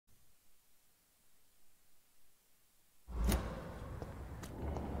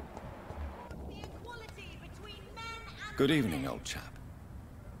Good evening, old chap.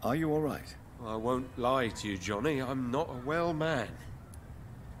 Are you all right? I won't lie to you, Johnny. I'm not a well man.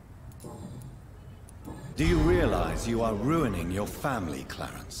 Do you realize you are ruining your family,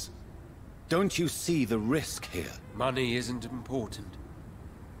 Clarence? Don't you see the risk here? Money isn't important.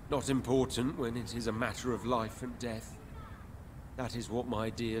 Not important when it is a matter of life and death. That is what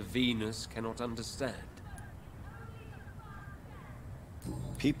my dear Venus cannot understand.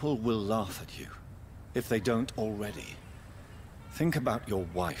 People will laugh at you, if they don't already. Think about your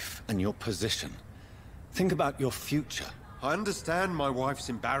wife and your position. Think about your future. I understand my wife's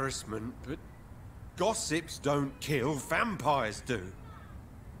embarrassment, but gossips don't kill, vampires do.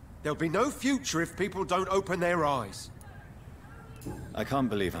 There'll be no future if people don't open their eyes. I can't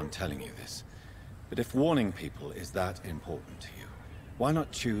believe I'm telling you this, but if warning people is that important to you, why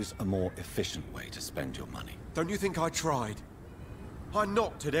not choose a more efficient way to spend your money? Don't you think I tried? I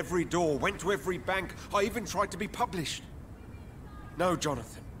knocked at every door, went to every bank, I even tried to be published. No,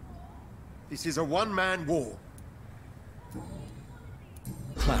 Jonathan. This is a one-man war.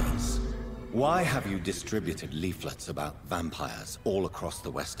 Clarence, why have you distributed leaflets about vampires all across the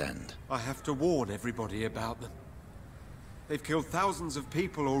West End? I have to warn everybody about them. They've killed thousands of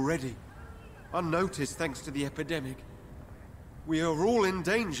people already, unnoticed thanks to the epidemic. We are all in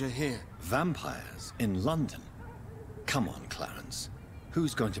danger here. Vampires in London? Come on, Clarence.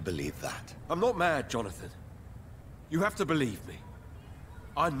 Who's going to believe that? I'm not mad, Jonathan. You have to believe me.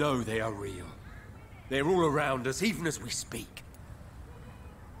 I know they are real. They're all around us, even as we speak.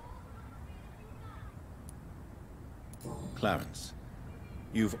 Clarence,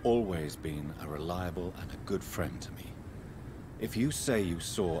 you've always been a reliable and a good friend to me. If you say you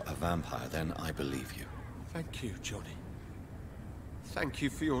saw a vampire, then I believe you. Thank you, Johnny. Thank you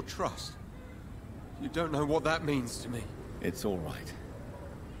for your trust. You don't know what that means to me. It's all right.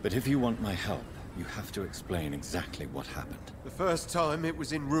 But if you want my help, you have to explain exactly what happened. The first time it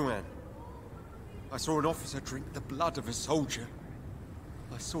was in Rouen. I saw an officer drink the blood of a soldier.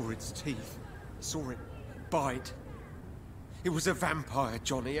 I saw its teeth, saw it bite. It was a vampire,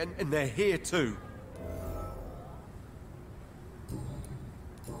 Johnny, and they're here too.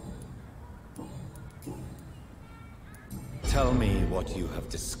 Tell me what you have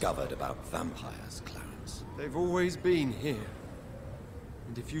discovered about vampires, Clarence. They've always been here.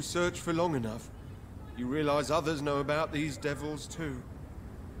 And if you search for long enough, you realize others know about these devils too.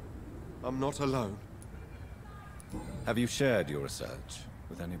 I'm not alone. Have you shared your research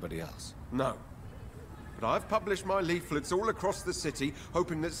with anybody else? No. But I've published my leaflets all across the city,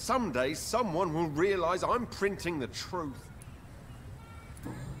 hoping that someday someone will realize I'm printing the truth.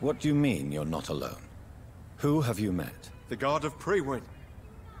 What do you mean you're not alone? Who have you met? The Guard of Prewin.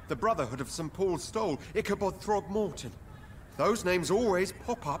 The Brotherhood of St. Paul's Stole, Ichabod Throgmorton. Those names always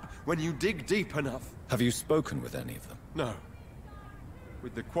pop up when you dig deep enough. Have you spoken with any of them? No.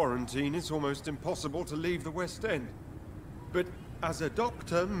 With the quarantine, it's almost impossible to leave the West End. But as a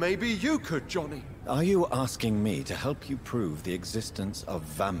doctor, maybe you could, Johnny. Are you asking me to help you prove the existence of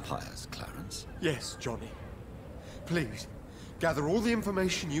vampires, Clarence? Yes, Johnny. Please, gather all the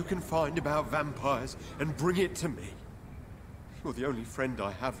information you can find about vampires and bring it to me. You're the only friend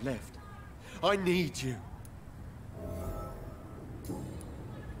I have left. I need you.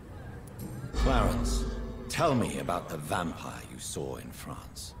 Clarence, tell me about the vampire you saw in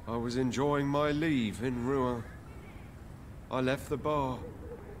France. I was enjoying my leave in Rouen. I left the bar,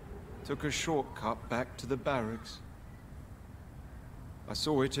 took a shortcut back to the barracks. I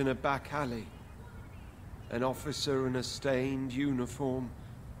saw it in a back alley. An officer in a stained uniform,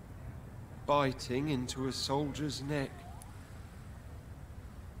 biting into a soldier's neck.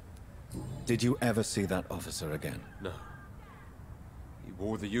 Did you ever see that officer again? No. He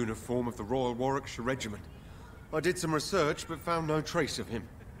wore the uniform of the Royal Warwickshire Regiment. I did some research, but found no trace of him.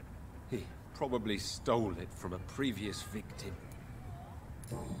 He probably stole it from a previous victim.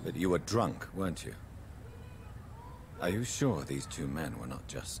 But you were drunk, weren't you? Are you sure these two men were not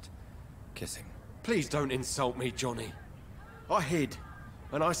just kissing? Please don't insult me, Johnny. I hid,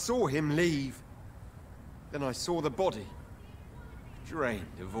 and I saw him leave. Then I saw the body,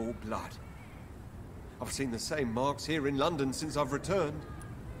 drained of all blood. I've seen the same marks here in London since I've returned.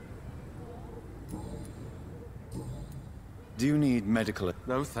 Do you need medical...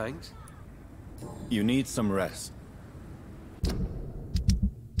 No, thanks. You need some rest.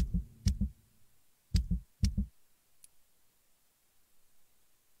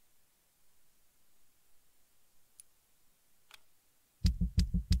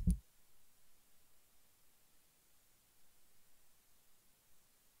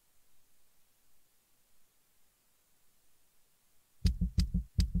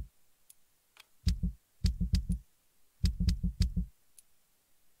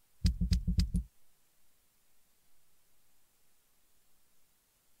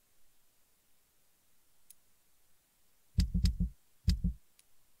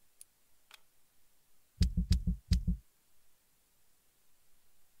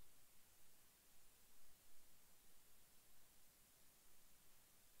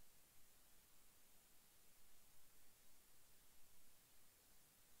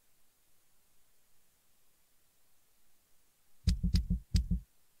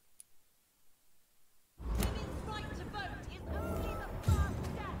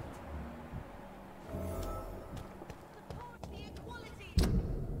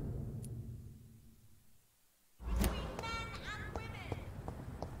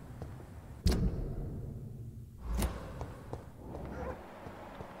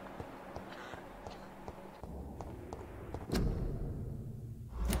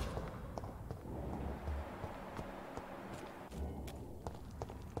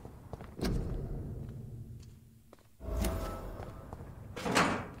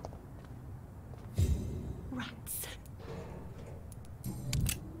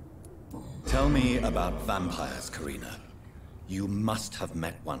 me about vampires, Karina. You must have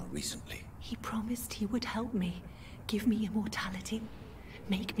met one recently. He promised he would help me, give me immortality,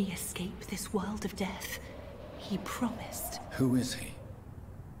 make me escape this world of death. He promised. Who is he?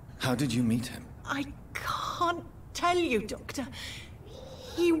 How did you meet him? I can't tell you, Doctor.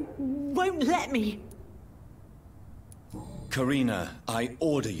 He won't let me. Karina, I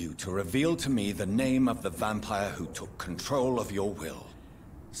order you to reveal to me the name of the vampire who took control of your will.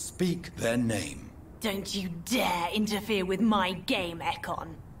 Speak their name. Don't you dare interfere with my game,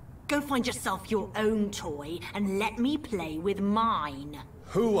 Ekon. Go find yourself your own toy and let me play with mine.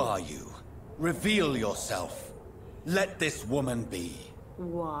 Who are you? Reveal yourself. Let this woman be.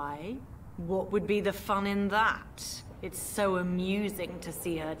 Why? What would be the fun in that? It's so amusing to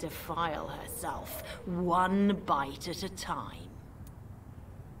see her defile herself, one bite at a time.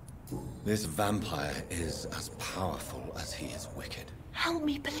 This vampire is as powerful as he is wicked. Help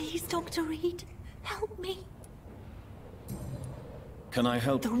me, please, Dr. Reed. Help me. Can I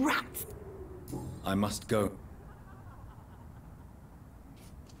help? The rats! I must go.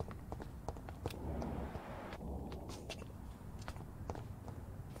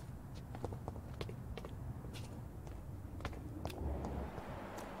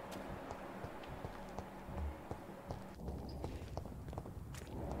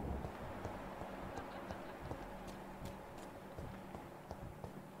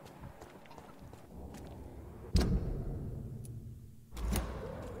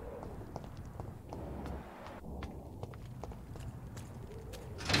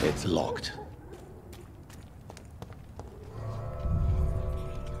 It's locked.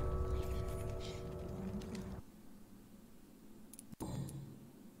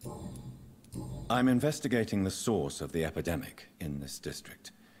 I'm investigating the source of the epidemic in this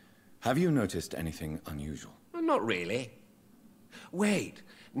district. Have you noticed anything unusual? Not really. Wait,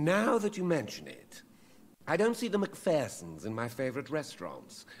 now that you mention it, I don't see the McPhersons in my favorite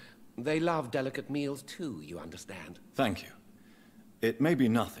restaurants. They love delicate meals too, you understand. Thank you. It may be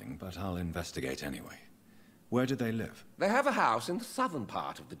nothing, but I'll investigate anyway. Where do they live? They have a house in the southern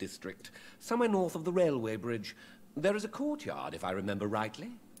part of the district, somewhere north of the railway bridge. There is a courtyard, if I remember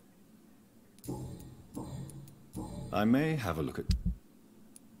rightly. I may have a look at...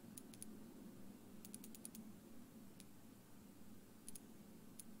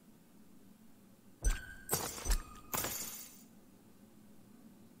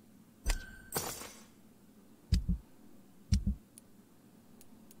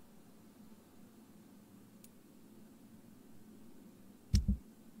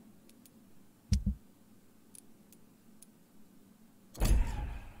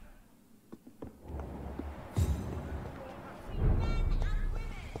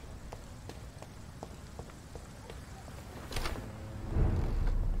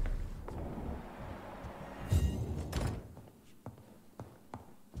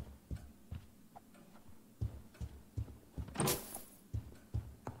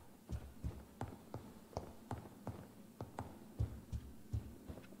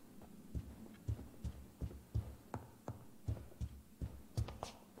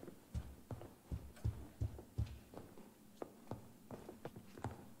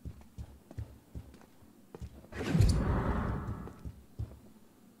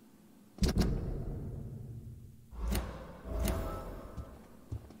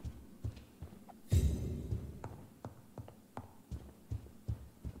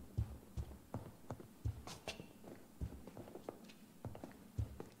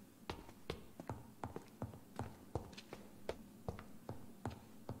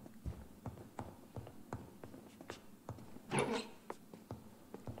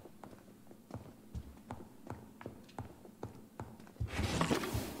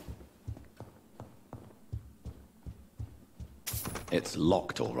 It's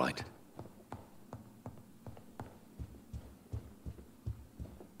locked, all right.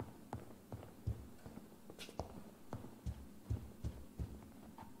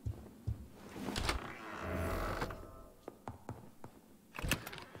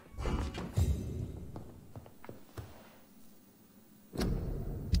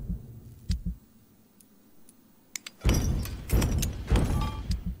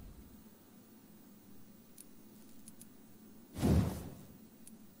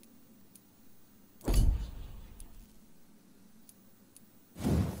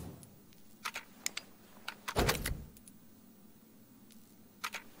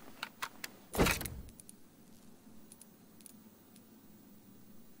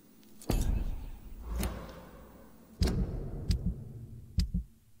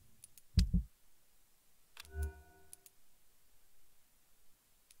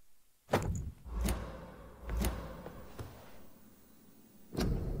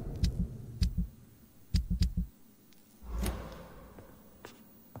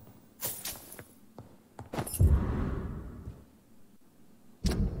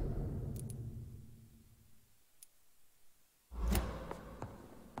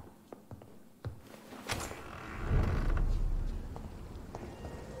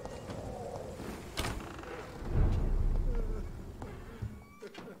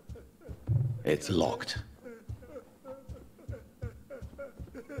 It's locked.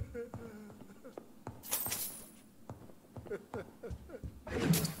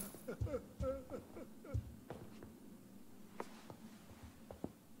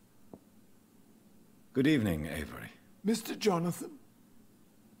 Good evening, Avery. Mr. Jonathan,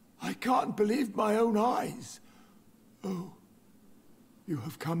 I can't believe my own eyes. Oh, you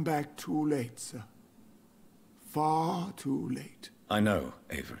have come back too late, sir. Far too late. I know,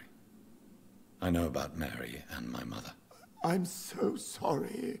 Avery. I know about Mary and my mother. I'm so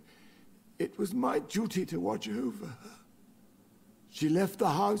sorry. It was my duty to watch over her. She left the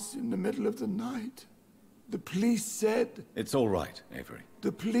house in the middle of the night. The police said... It's all right, Avery.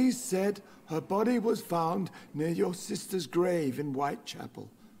 The police said her body was found near your sister's grave in Whitechapel.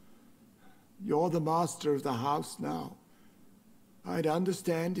 You're the master of the house now. I'd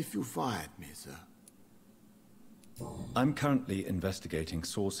understand if you fired me, sir. I'm currently investigating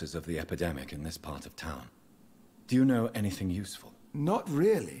sources of the epidemic in this part of town. Do you know anything useful? Not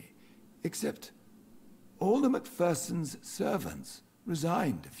really, except all the MacPhersons' servants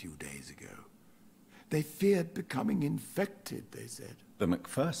resigned a few days ago. They feared becoming infected, they said. The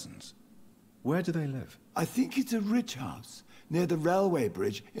MacPhersons? Where do they live? I think it's a rich house near the railway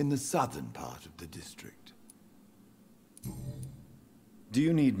bridge in the southern part of the district. Do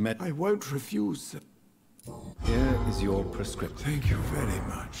you need I won't refuse, sir. Here is your prescription. Thank you very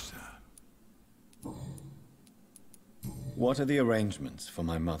much, sir. What are the arrangements for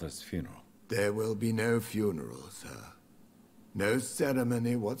my mother's funeral? There will be no funeral, sir. No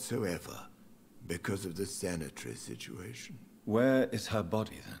ceremony whatsoever, because of the sanitary situation. Where is her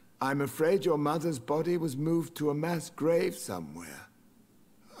body, then? I'm afraid your mother's body was moved to a mass grave somewhere.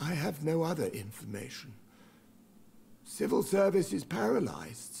 I have no other information. Civil service is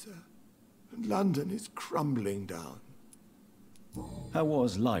paralyzed, sir. And London is crumbling down. How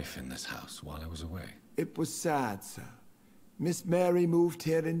was life in this house while I was away? It was sad, sir. Miss Mary moved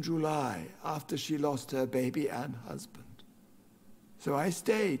here in July after she lost her baby and husband. So I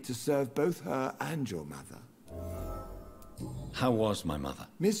stayed to serve both her and your mother. How was my mother?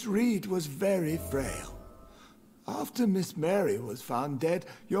 Miss Reed was very frail. After Miss Mary was found dead,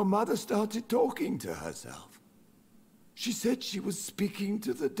 your mother started talking to herself. She said she was speaking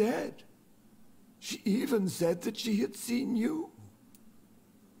to the dead. She even said that she had seen you.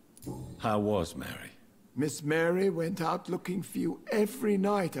 How was Mary? Miss Mary went out looking for you every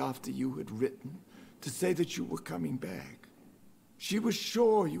night after you had written to say that you were coming back. She was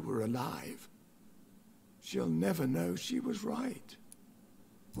sure you were alive. She'll never know she was right.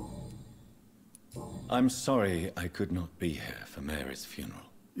 I'm sorry I could not be here for Mary's funeral.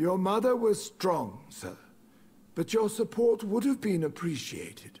 Your mother was strong, sir, but your support would have been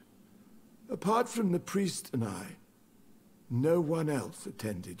appreciated. Apart from the priest and I, no one else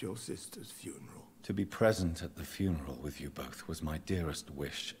attended your sister's funeral. To be present at the funeral with you both was my dearest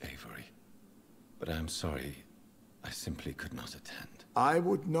wish, Avery. But I am sorry, I simply could not attend. I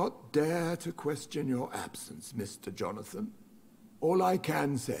would not dare to question your absence, Mr. Jonathan. All I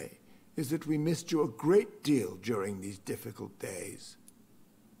can say is that we missed you a great deal during these difficult days.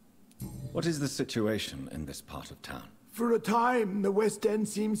 What is the situation in this part of town? For a time, the West End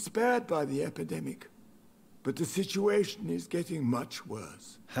seemed spared by the epidemic. But the situation is getting much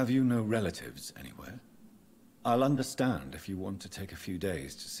worse. Have you no relatives anywhere? I'll understand if you want to take a few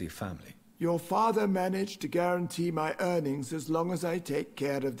days to see family. Your father managed to guarantee my earnings as long as I take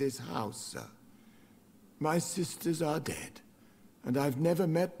care of this house, sir. My sisters are dead, and I've never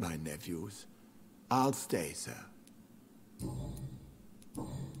met my nephews. I'll stay, sir.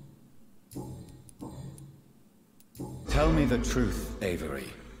 Tell me the truth, Avery.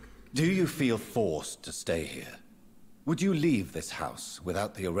 Do you feel forced to stay here? Would you leave this house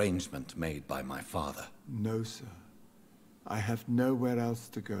without the arrangement made by my father? No, sir. I have nowhere else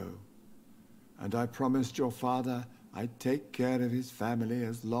to go. And I promised your father I'd take care of his family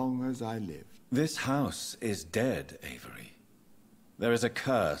as long as I lived. This house is dead, Avery. There is a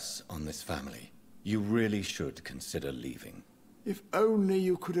curse on this family. You really should consider leaving. If only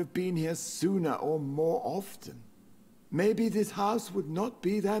you could have been here sooner or more often. Maybe this house would not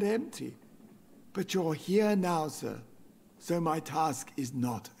be that empty. But you're here now, sir. So my task is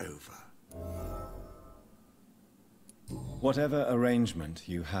not over. Whatever arrangement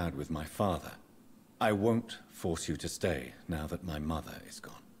you had with my father, I won't force you to stay now that my mother is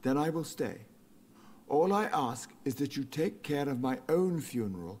gone. Then I will stay. All I ask is that you take care of my own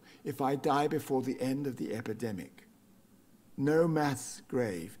funeral if I die before the end of the epidemic. No mass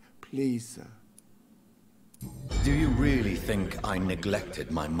grave, please, sir. Do you really think I neglected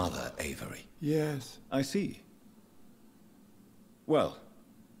my mother, Avery? Yes. I see. Well,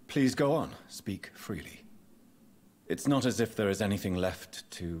 Please go on. Speak freely. It's not as if there is anything left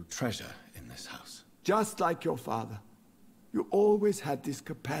to treasure in this house. Just like your father. You always had this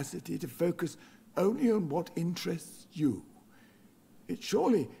capacity to focus only on what interests you. It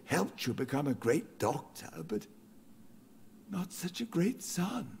surely helped you become a great doctor, but not such a great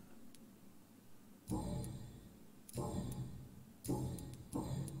son.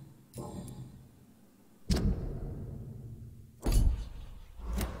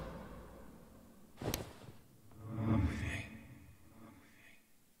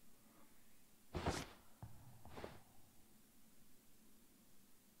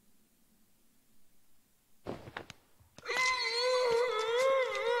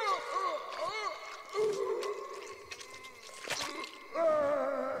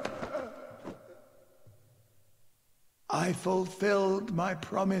 I fulfilled my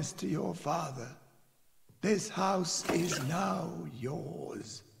promise to your father. This house is now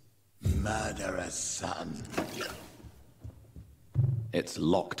yours, murderous son. It's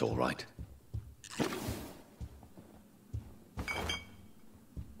locked, all right.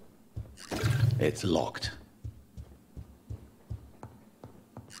 It's locked.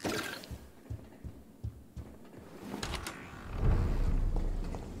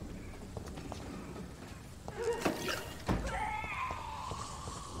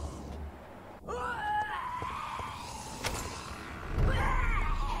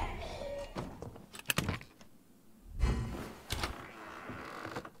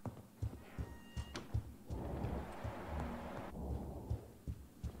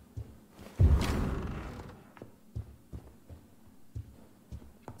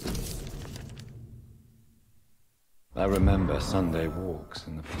 I remember Sunday walks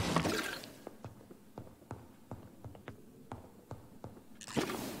in the park.